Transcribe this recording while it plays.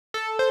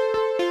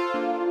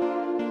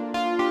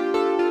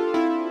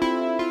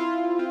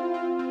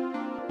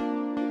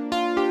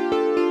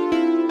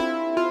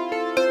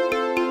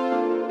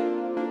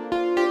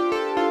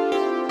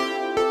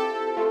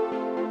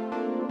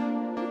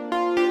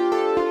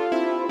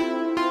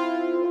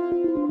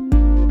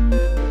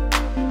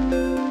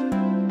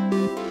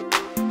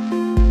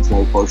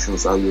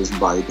portions are used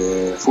by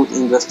the food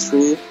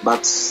industry,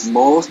 but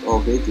most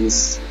of it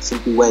is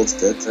simply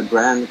wasted. A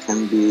bran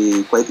can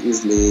be quite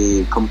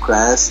easily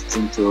compressed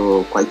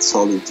into quite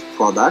solid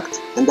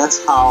product, and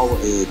that's how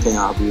it came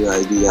up with the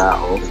idea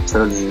of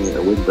turning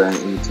wheat bran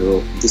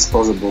into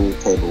disposable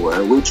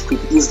tableware, which could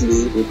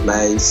easily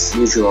replace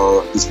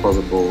usual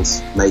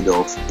disposables made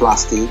of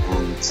plastic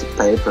and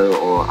paper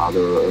or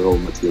other raw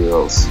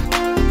materials.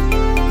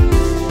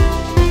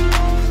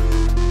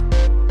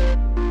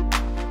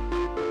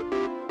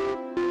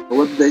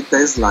 What do they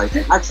taste like?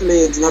 Actually,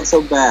 it's not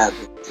so bad.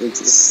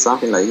 It's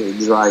something like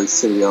dry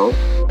cereal.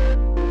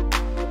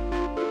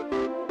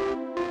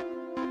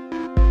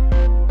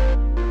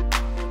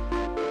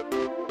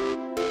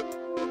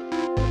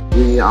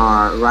 We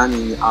are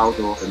running out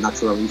of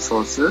natural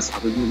resources.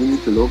 We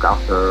need to look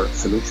after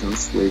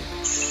solutions which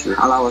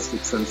allow us to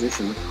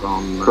transition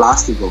from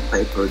plastic or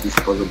paper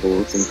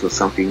disposables into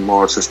something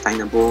more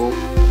sustainable.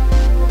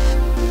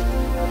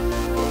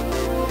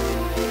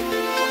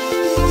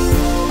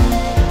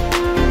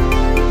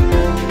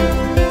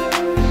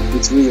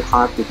 It's really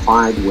hard to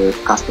find with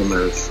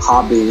customers'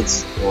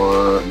 habits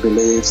or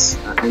beliefs,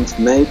 and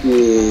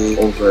maybe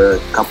over a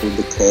couple of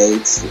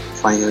decades,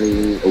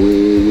 finally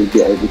we will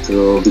be able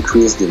to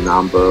decrease the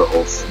number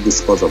of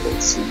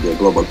disposables the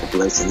global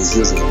population is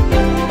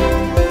using.